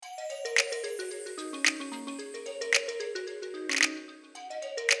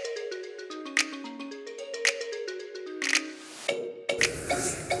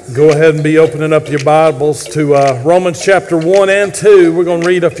Go ahead and be opening up your Bibles to Romans chapter 1 and 2. We're going to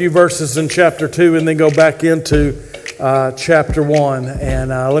read a few verses in chapter 2 and then go back into chapter 1. And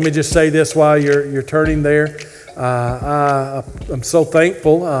let me just say this while you're turning there. I'm so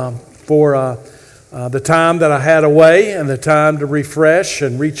thankful for the time that I had away and the time to refresh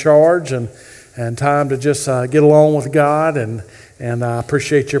and recharge and time to just get along with God. And I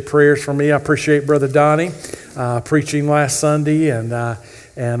appreciate your prayers for me. I appreciate Brother Donnie preaching last Sunday and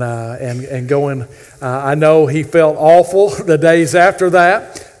going. I know he felt awful the days after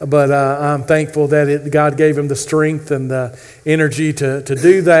that, but I'm thankful that God gave him the strength and the energy to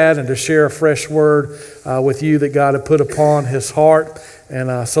do that and to share a fresh word with you that God had put upon his heart.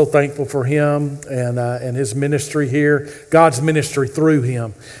 And so thankful for him and his ministry here, God's ministry through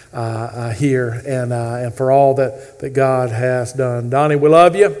him here, and for all that God has done. Donnie, we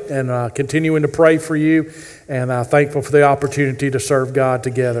love you and continuing to pray for you, and thankful for the opportunity to serve God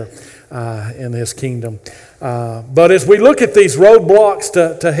together in His kingdom. But as we look at these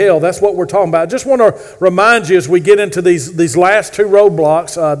roadblocks to hell, that's what we're talking about. I just want to remind you as we get into these last two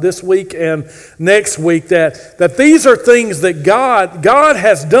roadblocks this week and next week that these are things that God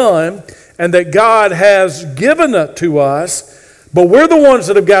has done and that God has given it to us, but we're the ones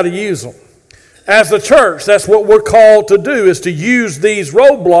that have got to use them. As the church, that's what we're called to do, is to use these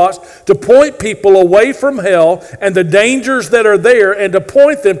roadblocks to point people away from hell and the dangers that are there and to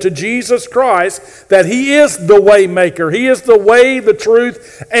point them to Jesus Christ, that He is the way maker. He is the way, the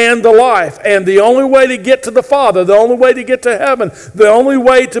truth, and the life. And the only way to get to the Father, the only way to get to heaven, the only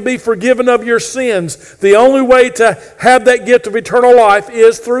way to be forgiven of your sins, the only way to have that gift of eternal life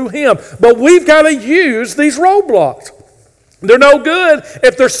is through Him. But we've got to use these roadblocks. They're no good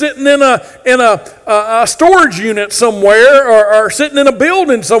if they're sitting in a storage unit somewhere or sitting in a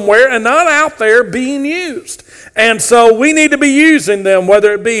building somewhere and not out there being used. And so we need to be using them,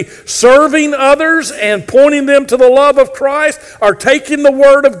 whether it be serving others and pointing them to the love of Christ, or taking the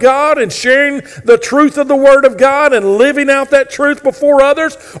Word of God and sharing the truth of the Word of God and living out that truth before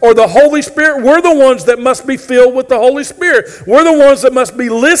others, or the Holy Spirit. We're the ones that must be filled with the Holy Spirit. We're the ones that must be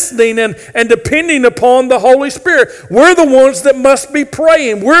listening and depending upon the Holy Spirit. We're the ones that must be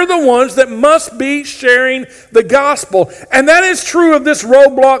praying. We're the ones that must be sharing the gospel. And that is true of this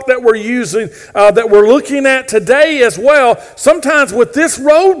roadblock that we're using, that we're looking at today as well. Sometimes with this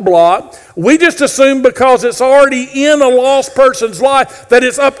roadblock, we just assume because it's already in a lost person's life that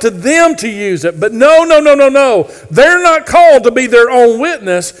it's up to them to use it. But no. They're not called to be their own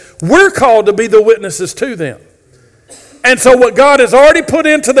witness. We're called to be the witnesses to them. And so what God has already put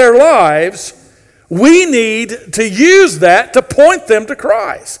into their lives, we need to use that to point them to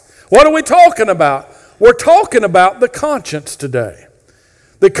Christ. What are we talking about? We're talking about the conscience today.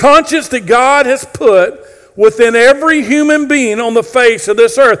 The conscience that God has put within every human being on the face of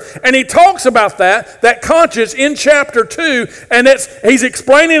this earth. And he talks about that conscience in chapter 2, and he's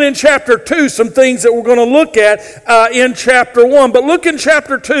explaining in chapter 2 some things that we're going to look at in chapter 1. But look in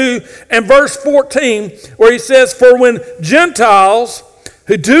chapter 2 and verse 14, where he says, "For when Gentiles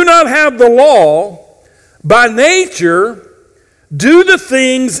who do not have the law by nature do the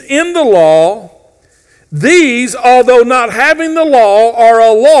things in the law, these, although not having the law, are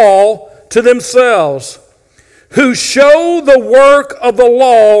a law to themselves, who show the work of the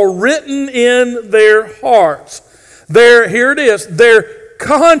law written in their hearts." Here it is, their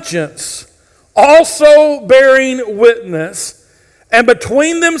conscience also bearing witness, and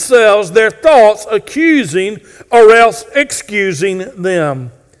between themselves their thoughts accusing or else excusing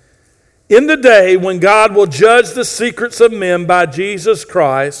them. In the day when God will judge the secrets of men by Jesus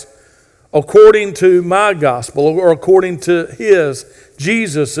Christ, according to my gospel, or according to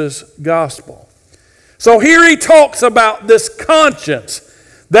Jesus' gospel. So here he talks about this conscience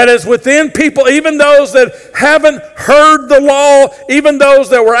that is within people, even those that haven't heard the law, even those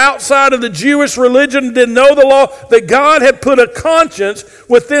that were outside of the Jewish religion and didn't know the law, that God had put a conscience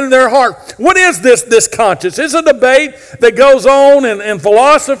within their heart. What is this conscience? It's a debate that goes on in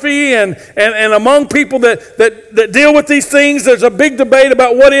philosophy and among people that deal with these things. There's a big debate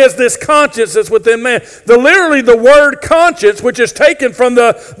about what is this conscience that's within man. Literally the word conscience, which is taken from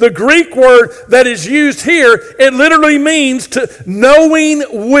the Greek word that is used here, it literally means to knowing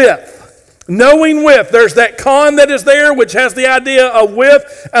with. Knowing with. There's that con that is there, which has the idea of with.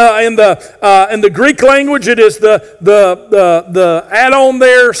 In the Greek language, it is the add-on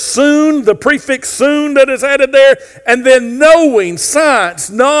there, soon, the prefix soon that is added there, and then knowing, science,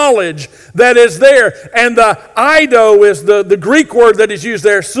 knowledge that is there. And the eido is the Greek word that is used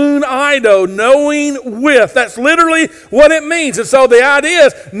there, soon eido, knowing with. That's literally what it means. And so the idea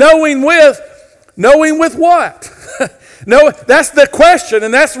is knowing with what? No, that's the question,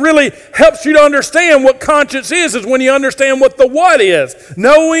 and that's really helps you to understand what conscience is when you understand what the what is.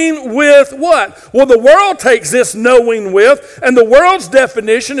 Knowing with what? Well, the world takes this knowing with, and the world's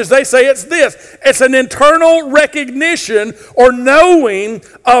definition is they say it's this. It's an internal recognition or knowing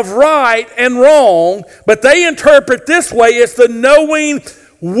of right and wrong, but they interpret this way, it's the knowing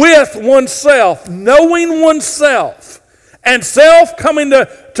with oneself, knowing oneself. And self coming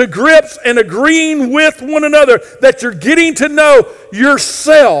to grips and agreeing with one another, that you're getting to know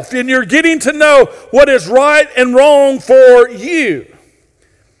yourself and you're getting to know what is right and wrong for you.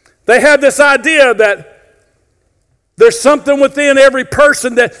 They have this idea that there's something within every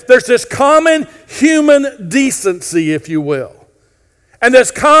person, that there's this common human decency, if you will, and this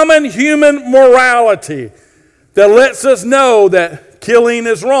common human morality that lets us know that killing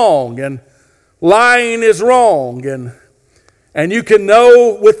is wrong and lying is wrong, and you can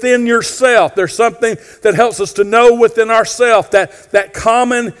know within yourself. There's something that helps us to know within ourselves, that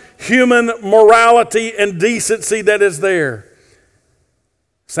common human morality and decency that is there.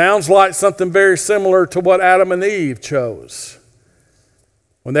 Sounds like something very similar to what Adam and Eve chose.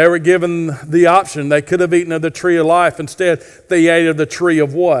 When they were given the option, they could have eaten of the tree of life. Instead, they ate of the tree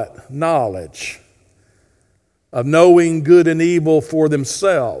of what? Knowledge. Of knowing good and evil for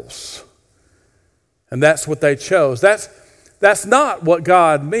themselves. And that's what they chose. That's not what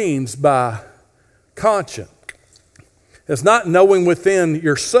God means by conscience. It's not knowing within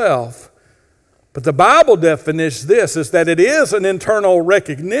yourself. But the Bible definition this is that it is an internal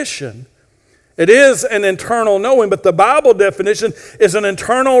recognition. It is an internal knowing, but the Bible definition is an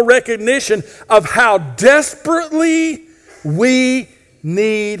internal recognition of how desperately we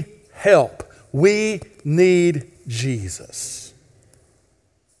need help. We need Jesus.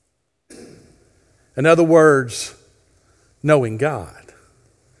 In other words, knowing God.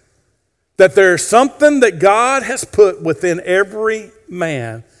 That there's something that God has put within every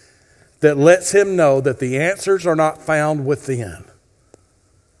man that lets him know that the answers are not found within.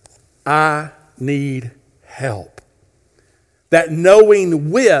 I need help. That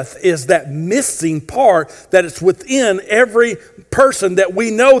knowing with is that missing part that it's within every person, that we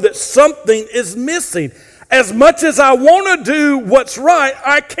know that something is missing. As much as I want to do what's right,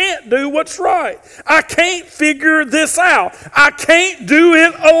 I can't do what's right. I can't figure this out. I can't do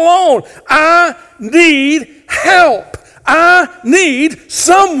it alone. I need help. I need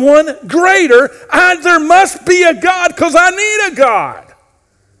someone greater. There must be a God because I need a God.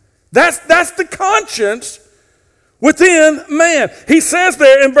 That's the conscience within man. He says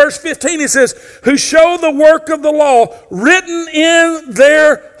there in verse 15, he says, who show the work of the law written in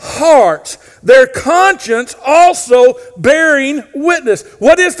their hearts, their conscience also bearing witness.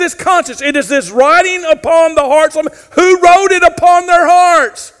 What is this conscience? It is this writing upon the hearts. Who wrote it upon their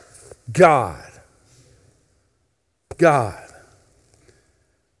hearts? God. God.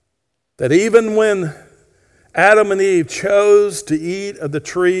 That even when Adam and Eve chose to eat of the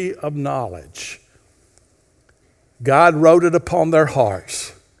tree of knowledge, God wrote it upon their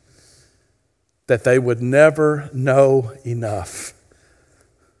hearts that they would never know enough,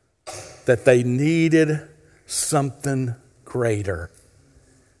 that they needed something greater.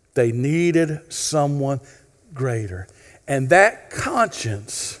 They needed someone greater. And that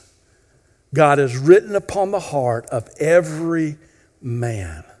conscience, God has written upon the heart of every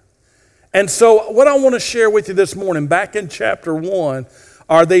man. And so what I want to share with you this morning, back in chapter 1,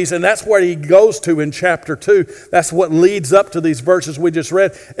 are these, and that's where he goes to in chapter 2. That's what leads up to these verses we just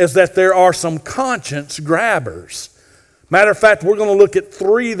read, is that there are some conscience grabbers. Matter of fact, we're going to look at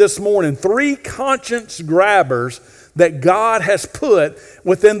 3 this morning. 3 conscience grabbers that God has put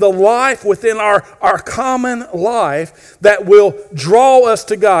within the life, within our common life, that will draw us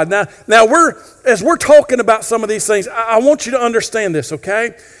to God. Now as we're talking about some of these things, I want you to understand this,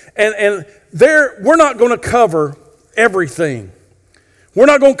 okay? And we're not going to cover everything. We're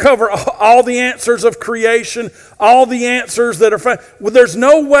not going to cover all the answers of creation, all the answers that are found. Well, there's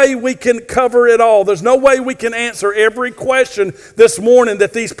no way we can cover it all. There's no way we can answer every question this morning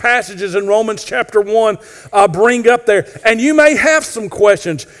that these passages in Romans chapter 1 bring up there. And you may have some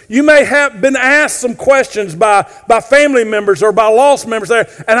questions. You may have been asked some questions by family members or by lost members there.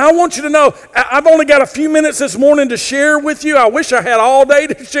 And I want you to know, I've only got a few minutes this morning to share with you. I wish I had all day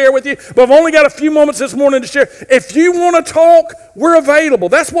to share with you, but I've only got a few moments this morning to share. If you want to talk, we're available.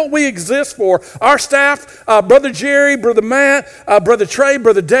 That's what we exist for. Our staff, Brother Jerry, Brother Matt, Brother Trey,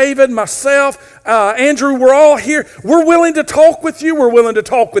 Brother David, myself, Andrew, we're all here. We're willing to talk with you. We're willing to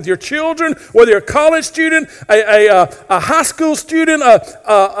talk with your children, whether you're a college student, a high school student,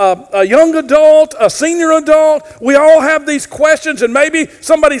 a young adult, a senior adult. We all have these questions, and maybe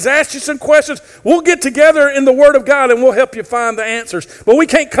somebody's asked you some questions. We'll get together in the Word of God, and we'll help you find the answers. But we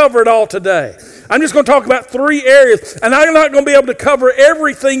can't cover it all today. I'm just going to talk about 3 areas, and I'm not going to be able to cover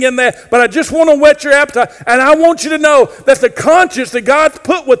everything in that, but I just want to whet your appetite, and I want you to know that the conscience that God's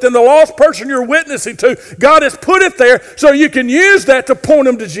put within the lost person you're witnessing to, God has put it there so you can use that to point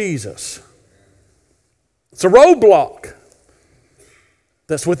them to Jesus. It's a roadblock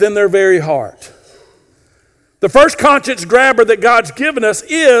that's within their very heart. The first conscience grabber that God's given us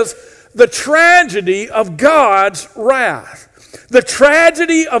is the tragedy of God's wrath. The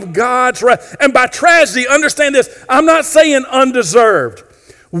tragedy of God's wrath. And by tragedy, understand this, I'm not saying undeserved.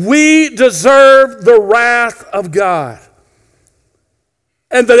 We deserve the wrath of God.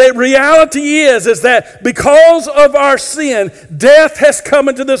 And the reality is that because of our sin, death has come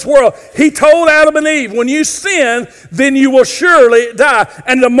into this world. He told Adam and Eve, when you sin, then you will surely die.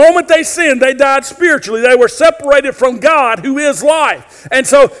 And the moment they sinned, they died spiritually. They were separated from God, who is life. And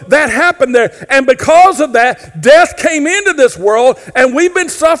so that happened there. And because of that, death came into this world, and we've been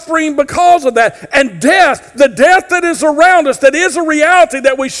suffering because of that. And death, the death that is around us, that is a reality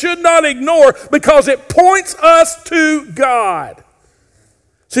that we should not ignore because it points us to God.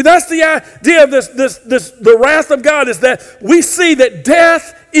 See, that's the idea of the wrath of God, is that we see that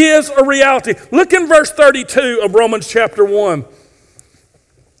death is a reality. Look in verse 32 of Romans chapter 1,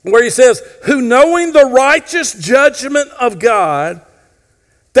 where he says, who knowing the righteous judgment of God,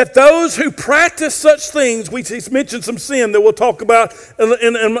 that those who practice such things, he's mentioned some sin that we'll talk about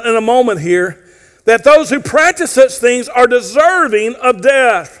in a moment here, that those who practice such things are deserving of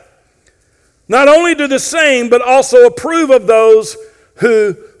death. Not only do the same, but also approve of those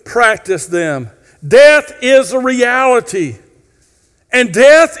who practice them. Death is a reality, and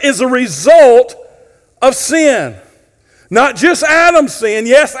death is a result of sin. Not just Adam's sin.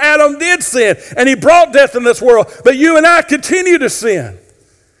 Yes, Adam did sin, and he brought death in this world, but you and I continue to sin.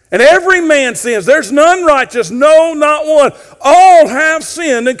 And every man sins. There's none righteous, no, not one. All have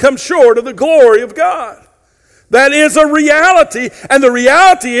sinned and come short of the glory of God. That is a reality, and the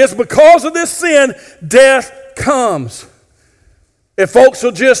reality is because of this sin, death comes. If folks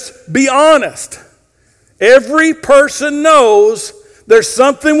will just be honest, every person knows there's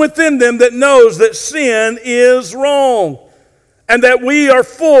something within them that knows that sin is wrong and that we are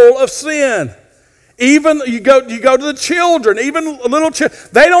full of sin. Even you go to the children, even little children,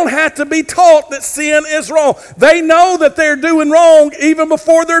 they don't have to be taught that sin is wrong. They know that they're doing wrong even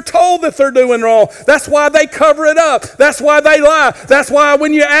before they're told that they're doing wrong. That's why they cover it up. That's why they lie. That's why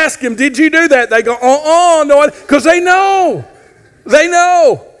when you ask them, did you do that? They go, no, because they know. They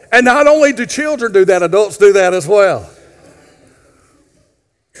know. And not only do children do that, adults do that as well.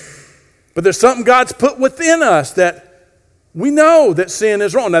 But there's something God's put within us that we know that sin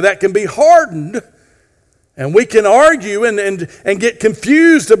is wrong. Now that can be hardened, and we can argue and get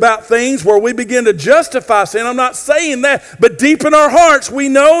confused about things where we begin to justify sin. I'm not saying that, but deep in our hearts we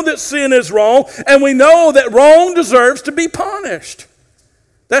know that sin is wrong, and we know that wrong deserves to be punished.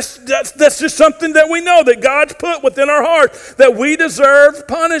 That's just something that we know, that God's put within our heart, that we deserve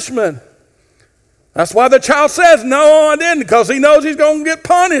punishment. That's why the child says, no, I didn't, because he knows he's going to get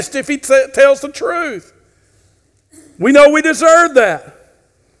punished if he tells the truth. We know we deserve that.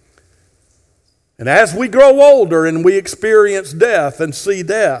 And as we grow older and we experience death and see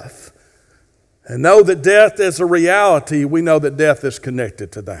death, and know that death is a reality, we know that death is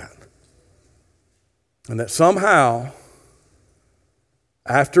connected to that. And that somehow,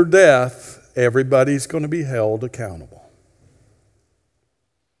 after death, everybody's going to be held accountable.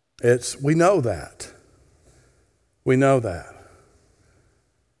 We know that. We know that.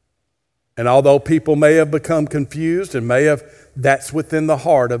 And although people may have become confused and that's within the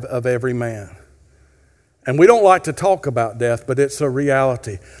heart of every man. And we don't like to talk about death, but it's a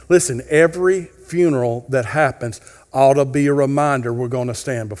reality. Listen, every funeral that happens ought to be a reminder we're going to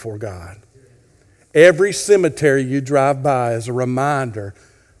stand before God. Every cemetery you drive by is a reminder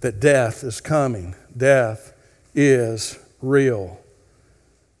that death is coming. Death is real.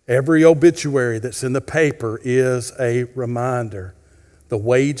 Every obituary that's in the paper is a reminder. The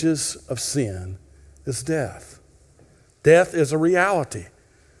wages of sin is death. Death is a reality.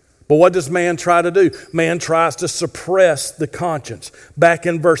 But what does man try to do? Man tries to suppress the conscience. Back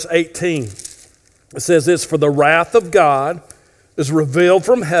in verse 18, it says this, for the wrath of God is revealed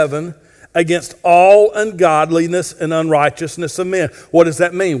from heaven against all ungodliness and unrighteousness of men. What does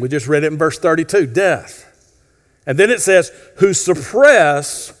that mean? We just read it in verse 32, death. And then it says, who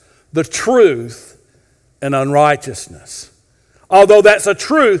suppress the truth and unrighteousness. Although that's a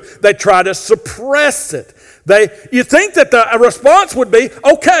truth, they try to suppress it. You think that the response would be,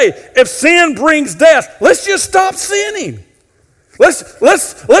 okay, if sin brings death, let's just stop sinning.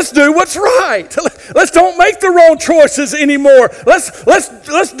 Let's do what's right. Let's don't make the wrong choices anymore.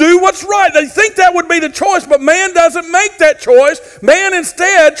 Let's do what's right. They think that would be the choice, but man doesn't make that choice. Man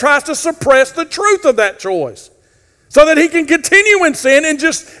instead tries to suppress the truth of that choice, so that he can continue in sin and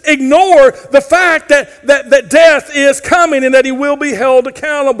just ignore the fact that death is coming and that he will be held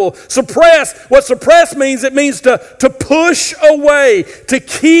accountable. Suppress, what suppress means, it means to push away, to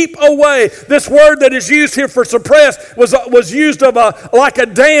keep away. This word that is used here for suppress was used of like a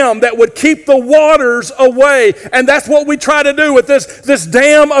dam that would keep the waters away. And that's what we try to do with this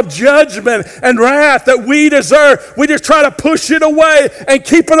dam of judgment and wrath that we deserve. We just try to push it away and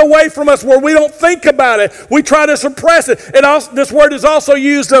keep it away from us where we don't think about it. We try to suppress it. This word is also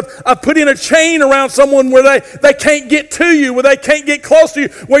used of putting a chain around someone where they can't get to you, where they can't get close to you,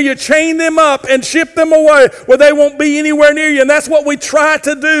 where you chain them up and ship them away, where they won't be anywhere near you. And that's what we try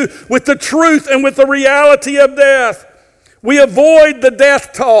to do with the truth and with the reality of death. We avoid the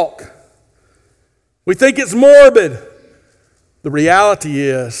death talk. We think it's morbid. The reality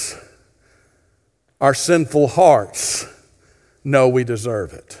is our sinful hearts know we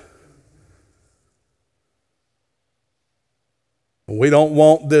deserve it. We don't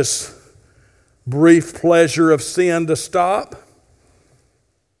want this brief pleasure of sin to stop.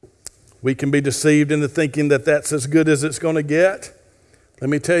 We can be deceived into thinking that that's as good as it's going to get. Let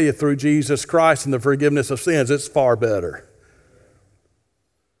me tell you, through Jesus Christ and the forgiveness of sins, it's far better.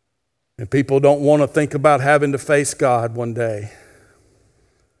 And people don't want to think about having to face God one day,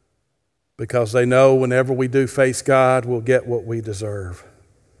 because they know whenever we do face God, we'll get what we deserve.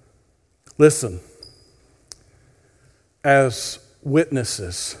 Listen, as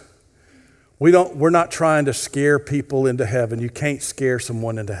witnesses, we're not trying to scare people into heaven. You can't scare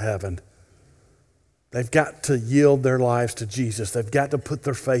someone into heaven. They've got to yield their lives to Jesus. They've got to put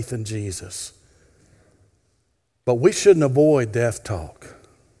their faith in Jesus. But we shouldn't avoid death talk.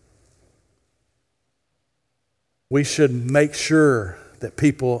 We should make sure that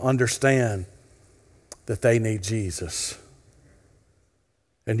people understand that they need Jesus,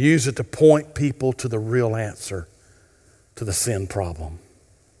 and use it to point people to the real answer to the sin problem.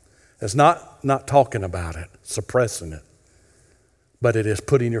 It's not talking about it, suppressing it, but it is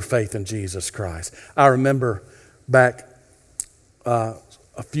putting your faith in Jesus Christ. I remember back a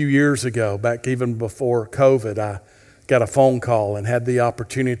few years ago, back even before COVID, I got a phone call and had the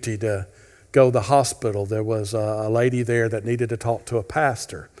opportunity to go to the hospital. There was a lady there that needed to talk to a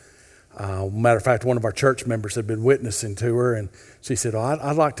pastor. Matter of fact, one of our church members had been witnessing to her, and she said,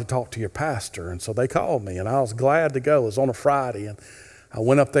 I'd like to talk to your pastor. And so they called me, and I was glad to go. It was on a Friday, and I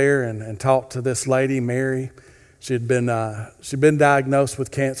went up there and talked to this lady, Mary. She'd been diagnosed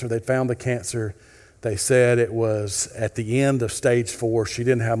with cancer. They'd found the cancer. They said it was at the end of stage 4. She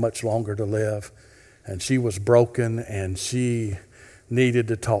didn't have much longer to live, and she was broken, and she needed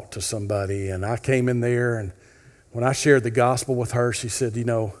to talk to somebody. And I came in there, and when I shared the gospel with her, she said,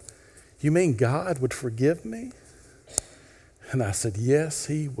 you mean God would forgive me? And I said, yes,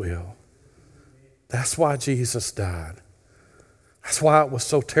 He will. That's why Jesus died. That's why it was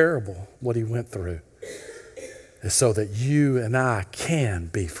so terrible what He went through. It's so that you and I can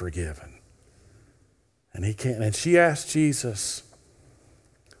be forgiven. And He can. And she asked Jesus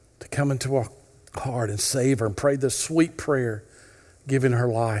to come into her heart and save her, and prayed this sweet prayer, giving her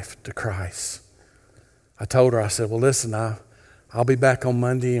life to Christ. I told her, I said, well, listen, I'll be back on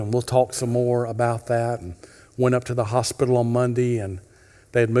Monday and we'll talk some more about that. And went up to the hospital on Monday, and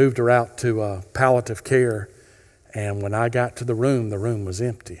they had moved her out to palliative care. And when I got to the room was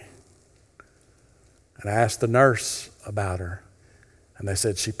empty. And I asked the nurse about her, and they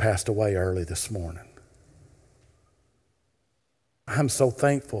said she passed away early this morning. I'm so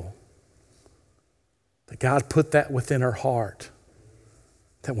thankful that God put that within her heart,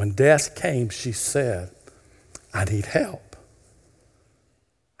 that when death came, she said, I need help.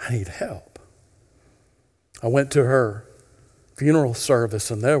 I need help. I went to her funeral service,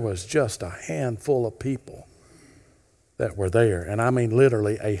 and there was just a handful of people that were there. And I mean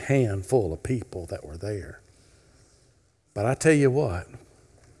literally a handful of people that were there. But I tell you what,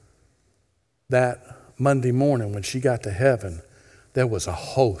 that Monday morning when she got to heaven, there was a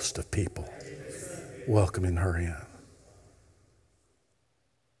host of people welcoming her in.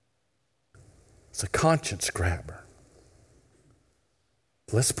 It's a conscience grabber.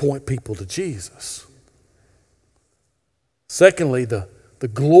 Let's point people to Jesus. Secondly, the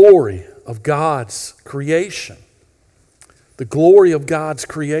glory of God's creation. The glory of God's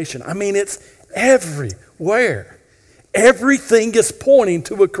creation. I mean, it's everywhere. Everything is pointing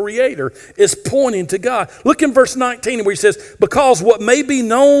to a creator, is pointing to God. Look in verse 19 where he says, because what may be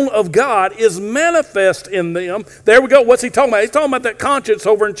known of God is manifest in them. There we go. What's he talking about? He's talking about that conscience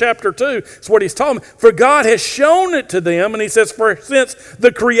over in chapter 2. That's what he's talking about. For God has shown it to them. And he says, for since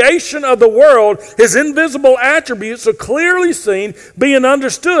the creation of the world, his invisible attributes are clearly seen, being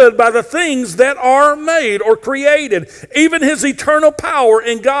understood by the things that are made or created, even his eternal power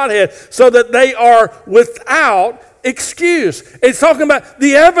in Godhead, so that they are without excuse. It's talking about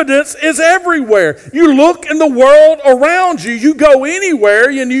the evidence is everywhere. You look in the world around you, you go anywhere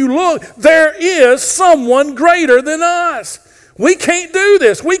and you look, there is someone greater than us. We can't do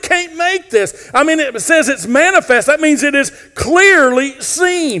this. We can't make this. I mean, it says it's manifest. That means it is clearly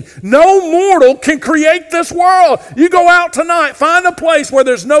seen. No mortal can create this world. You go out tonight, find a place where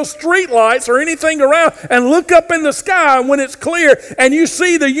there's no street lights or anything around, and look up in the sky when it's clear and you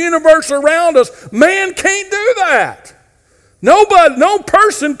see the universe around us. Man can't do that. Nobody, no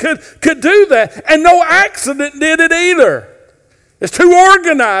person could do that. And no accident did it either. It's too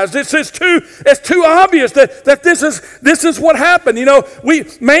organized. It's too obvious that this is what happened. You know,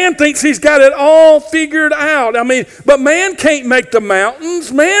 man thinks he's got it all figured out. I mean, but man can't make the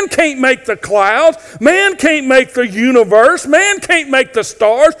mountains. Man can't make the clouds. Man can't make the universe. Man can't make the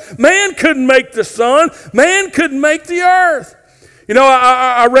stars. Man couldn't make the sun. Man couldn't make the earth. You know,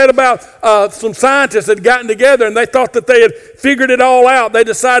 I read about some scientists that had gotten together and they thought that they had figured it all out. They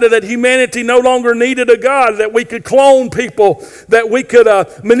decided that humanity no longer needed a God, that we could clone people, that we could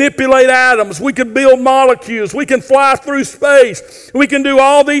manipulate atoms, we could build molecules, we can fly through space, we can do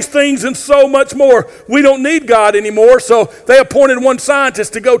all these things and so much more. We don't need God anymore, so they appointed one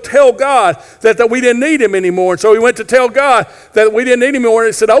scientist to go tell God that we didn't need him anymore. And so he went to tell God that we didn't need him anymore, and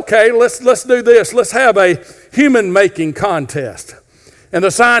he said, okay, let's do this. Let's have a human-making contest. And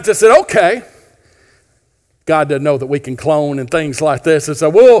the scientist said, okay. God doesn't know that we can clone and things like this. And so,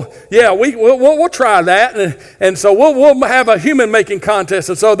 we'll try that. And so we'll have a human-making contest.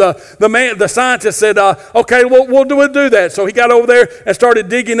 And so the scientist said, okay, we'll do that. So he got over there and started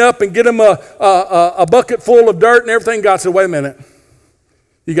digging up and get him a bucket full of dirt and everything. God said, wait a minute.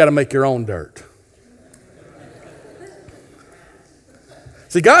 You got to make your own dirt.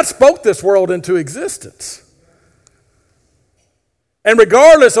 See, God spoke this world into existence. And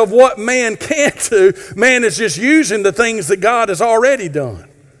regardless of what man can't do, man is just using the things that God has already done.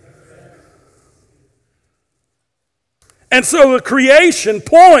 And so the creation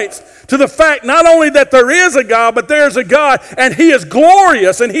points to the fact not only that there is a God, but there's a God, and he is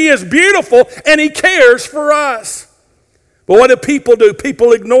glorious, and he is beautiful, and he cares for us. But what do?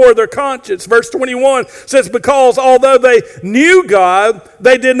 People ignore their conscience. Verse 21 says, because although they knew God,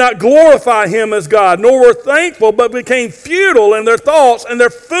 they did not glorify him as God, nor were thankful, but became futile in their thoughts, and their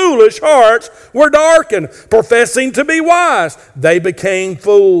foolish hearts were darkened. Professing to be wise, they became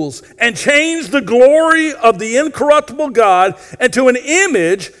fools, and changed the glory of the incorruptible God into an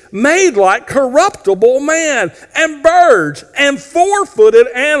image made like corruptible man, and birds, and four-footed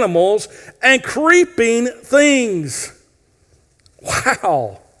animals, and creeping things.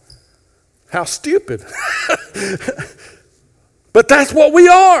 Wow, how stupid. But that's what we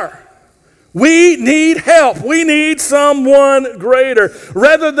are. We need help. We need someone greater.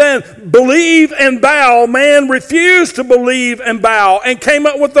 Rather than believe and bow, man refused to believe and bow and came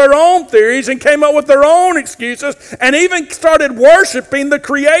up with their own theories and came up with their own excuses and even started worshiping the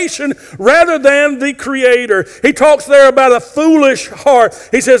creation rather than the Creator. He talks there about a foolish heart.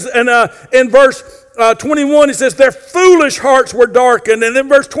 He says in verse 21, he says, their foolish hearts were darkened. And in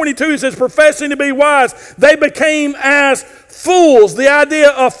verse 22, he says, professing to be wise, they became as fools. The idea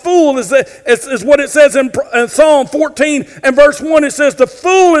of fool is what it says in Psalm 14 and verse 1. It says, the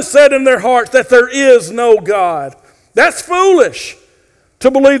fool has said in their hearts that there is no God. That's foolish to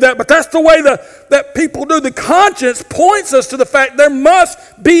believe that, but that's the way that people do. The conscience points us to the fact there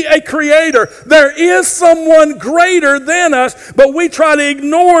must be a creator. There is someone greater than us, but we try to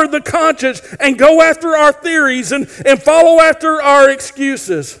ignore the conscience and go after our theories and follow after our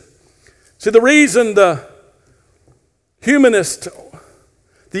excuses. See, the reason the humanist,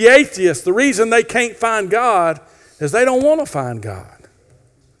 the atheist, the reason they can't find God is they don't want to find God.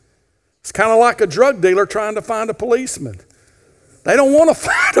 It's kind of like a drug dealer trying to find a policeman. They don't want to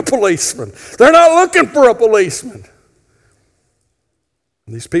find a policeman. They're not looking for a policeman.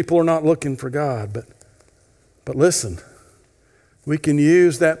 These people are not looking for God. But listen, we can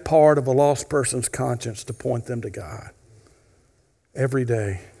use that part of a lost person's conscience to point them to God every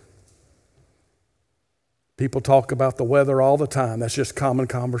day. People talk about the weather all the time. That's just common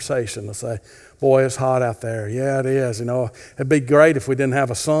conversation. They'll say, boy, it's hot out there. Yeah, it is. It'd be great if we didn't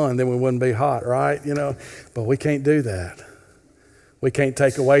have a sun, then we wouldn't be hot, right? But we can't do that. We can't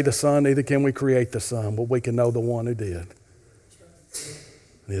take away the sun, neither can we create the sun, but we can know the one who did.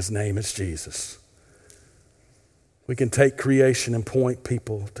 And his name is Jesus. We can take creation and point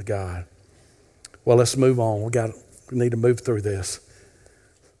people to God. Well, let's move on. We need to move through this.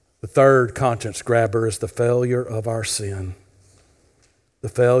 The third conscience grabber is the failure of our sin. The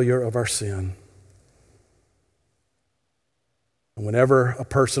failure of our sin. And whenever a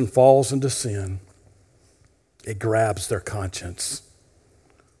person falls into sin, it grabs their conscience.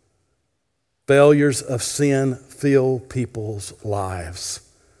 Failures of sin fill people's lives.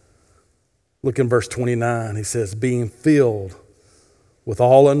 Look in verse 29. He says, being filled with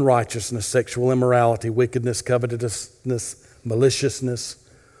all unrighteousness, sexual immorality, wickedness, covetousness, maliciousness,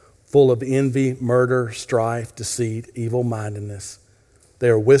 full of envy, murder, strife, deceit, evil-mindedness. They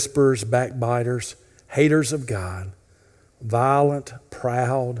are whisperers, backbiters, haters of God, violent,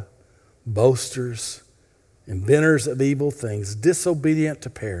 proud, boasters, inventors of evil things, disobedient to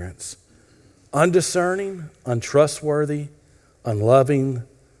parents, undiscerning, untrustworthy, unloving,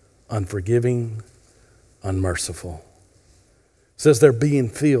 unforgiving, unmerciful. It says they're being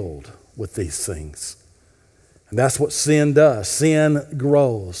filled with these things. And that's what sin does. Sin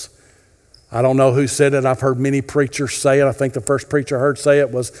grows. I don't know who said it. I've heard many preachers say it. I think the first preacher I heard say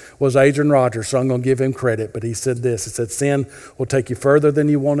it was Adrian Rogers, so I'm going to give him credit. But he said this. He said, sin will take you further than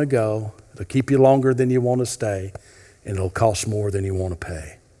you want to go. It'll keep you longer than you want to stay. And it'll cost more than you want to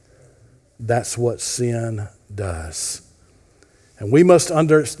pay. That's what sin does. And we must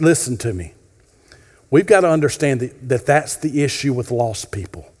listen to me. We've got to understand that that's the issue with lost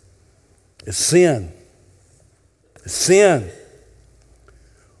people. It's sin. It's sin.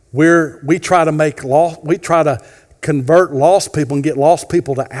 We try to convert lost people and get lost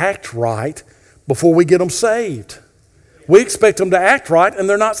people to act right before we get them saved. We expect them to act right and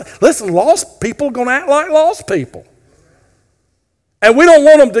they're not. Listen, lost people are going to act like lost people. And we don't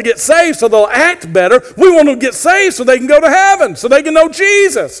want them to get saved so they'll act better. We want them to get saved so they can go to heaven, so they can know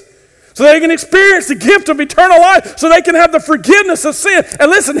Jesus, so they can experience the gift of eternal life, so they can have the forgiveness of sin. And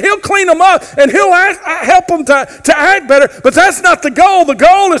listen, he'll clean them up and he'll help them to act better. But that's not the goal. The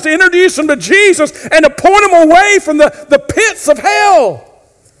goal is to introduce them to Jesus and to point them away from the pits of hell.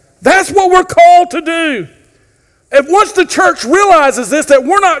 That's what we're called to do. And once the church realizes this, that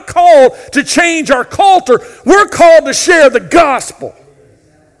we're not called to change our culture, we're called to share the gospel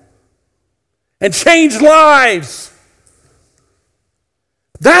and change lives.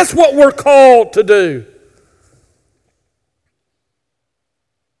 That's what we're called to do.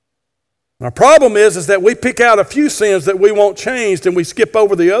 Our problem is that we pick out a few sins that we want changed and we skip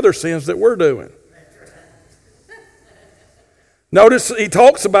over the other sins that we're doing. Notice he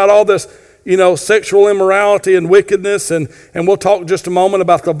talks about all this, sexual immorality and wickedness, and we'll talk in just a moment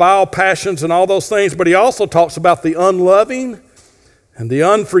about the vile passions and all those things, but he also talks about the unloving and the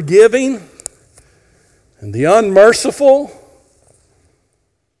unforgiving and the unmerciful.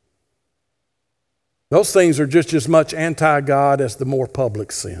 Those things are just as much anti-God as the more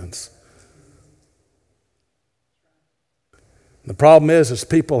public sins. The problem is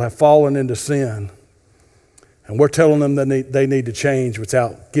people have fallen into sin, and we're telling them that they need to change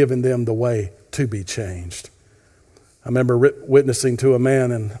without giving them the way to be changed. I remember witnessing to a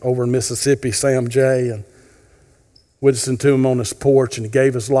man over in Mississippi, Sam J., and witnessing to him on his porch, and he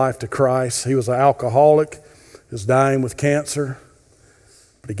gave his life to Christ. He was an alcoholic. He was dying with cancer.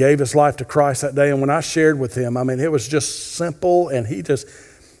 But he gave his life to Christ that day, and when I shared with him, it was just simple, and he just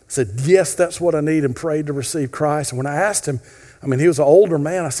said, yes, that's what I need, and prayed to receive Christ. And when I asked him, he was an older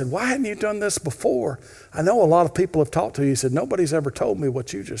man. I said, why hadn't you done this before? I know a lot of people have talked to you. He said, nobody's ever told me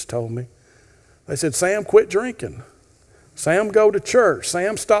what you just told me. They said, Sam, quit drinking. Sam, go to church.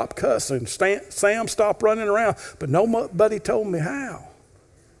 Sam, stop cussing. Sam, stop running around. But nobody told me how.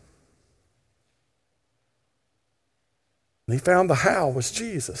 And he found the how was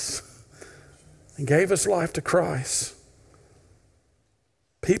Jesus. He gave his life to Christ.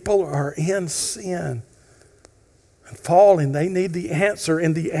 People are in sin and falling. They need the answer,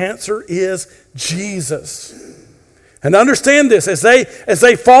 and the answer is Jesus. And understand this, as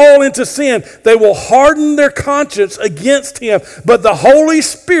they fall into sin, they will harden their conscience against him. But the Holy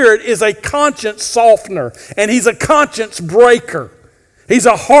Spirit is a conscience softener, and he's a conscience breaker. He's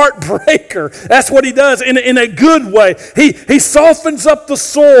a heartbreaker. That's what he does in a good way. He softens up the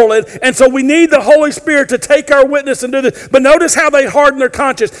soil. And so we need the Holy Spirit to take our witness and do this. But notice how they harden their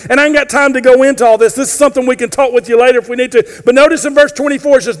conscience. And I ain't got time to go into all this. This is something we can talk with you later if we need to. But notice in verse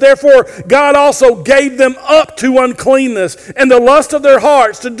 24 it says, therefore God also gave them up to uncleanness and the lust of their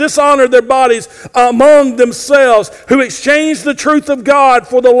hearts to dishonor their bodies among themselves, who exchanged the truth of God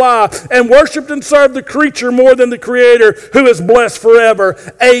for the lie and worshiped and served the creature more than the Creator, who is blessed forever.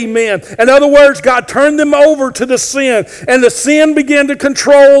 Amen. In other words, God turned them over to the sin, and the sin began to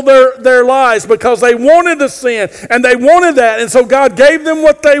control their lives because they wanted the sin, and they wanted that. And so God gave them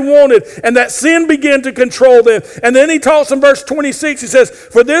what they wanted, and that sin began to control them. And then he talks in verse 26, he says,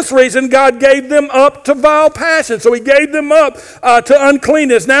 for this reason God gave them up to vile passions. So he gave them up to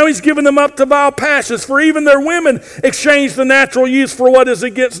uncleanness. Now he's given them up to vile passions, for even their women exchanged the natural use for what is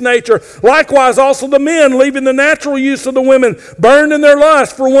against nature. Likewise also the men, leaving the natural use of the women, burned in their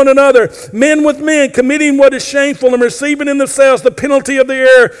lust for one another, men with men, committing what is shameful and receiving in themselves the penalty of the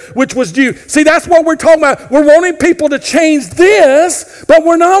error which was due. See, that's what we're talking about. We're wanting people to change this, but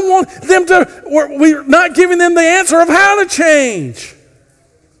we're not giving them the answer of how to change.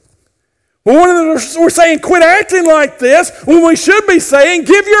 We're saying quit acting like this when we should be saying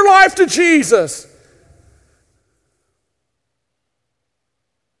give your life to Jesus.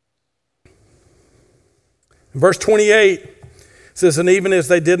 In verse 28, it says, and even as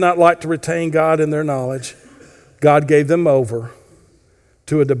they did not like to retain God in their knowledge, God gave them over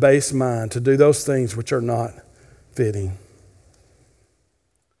to a debased mind to do those things which are not fitting.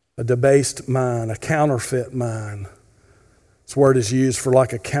 A debased mind, a counterfeit mind. This word is used for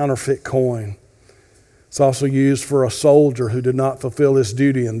like a counterfeit coin. It's also used for a soldier who did not fulfill his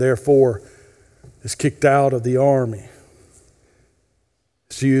duty and therefore is kicked out of the army.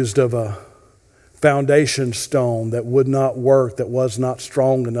 It's used of a foundation stone that would not work, that was not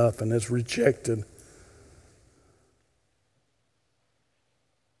strong enough and is rejected.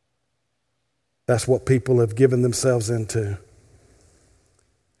 That's what people have given themselves into.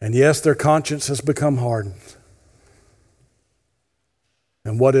 And yes, their conscience has become hardened.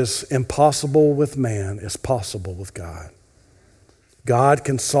 And what is impossible with man is possible with God. God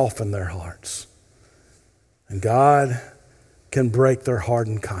can soften their hearts. And God can break their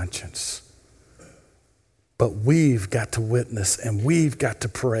hardened conscience. But we've got to witness, and we've got to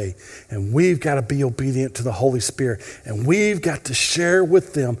pray, and we've got to be obedient to the Holy Spirit, and we've got to share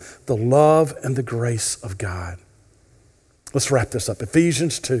with them the love and the grace of God. Let's wrap this up.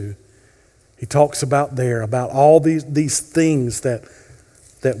 Ephesians 2, he talks about all these things that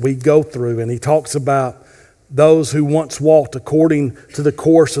we go through, and he talks about those who once walked according to the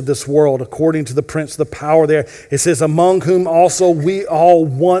course of this world, according to the prince of the power there. It says, among whom also we all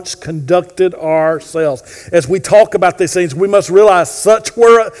once conducted ourselves. As we talk about these things, we must realize such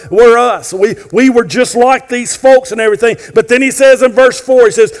were us. We were just like these folks and everything. But then he says in verse 4,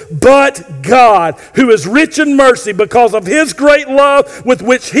 he says, but God, who is rich in mercy, because of his great love with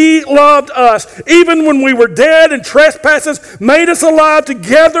which he loved us, even when we were dead in trespasses, made us alive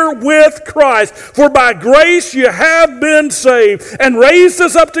together with Christ. For by grace you have been saved, and raised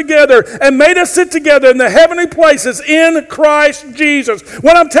us up together and made us sit together in the heavenly places in Christ Jesus.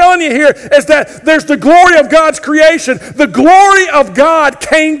 What I'm telling you here is that there's the glory of God's creation. The glory of God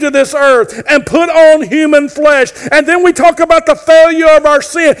came to this earth and put on human flesh. And then we talk about the failure of our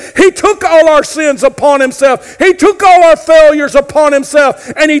sin. He took all our sins upon himself. He took all our failures upon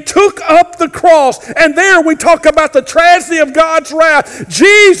himself, and he took up the cross. And there we talk about the tragedy of God's wrath.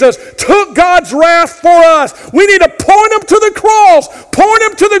 Jesus took God's wrath for us. We need to point him to the cross, point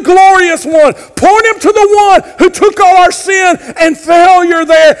him to the glorious one, point him to the one who took all our sin and failure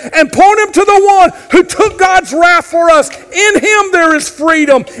there, and point him to the one who took God's wrath for us. In him there is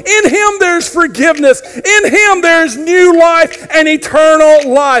freedom. In him there is forgiveness. In him there is new life and eternal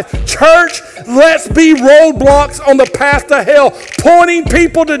life. Church, let's be roadblocks on the path to hell, pointing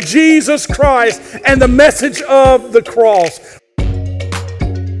people to Jesus Christ and the message of the cross.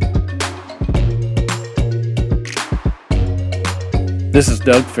 This is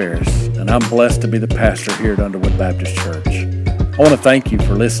Doug Ferris, and I'm blessed to be the pastor here at Underwood Baptist Church. I want to thank you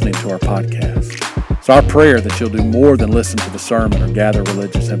for listening to our podcast. It's our prayer that you'll do more than listen to the sermon or gather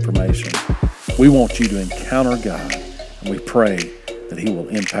religious information. We want you to encounter God, and we pray that he will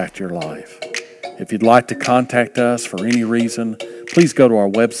impact your life. If you'd like to contact us for any reason, please go to our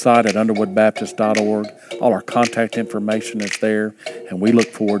website at underwoodbaptist.org. All our contact information is there, and we look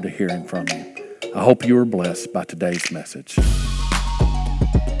forward to hearing from you. I hope you were blessed by today's message.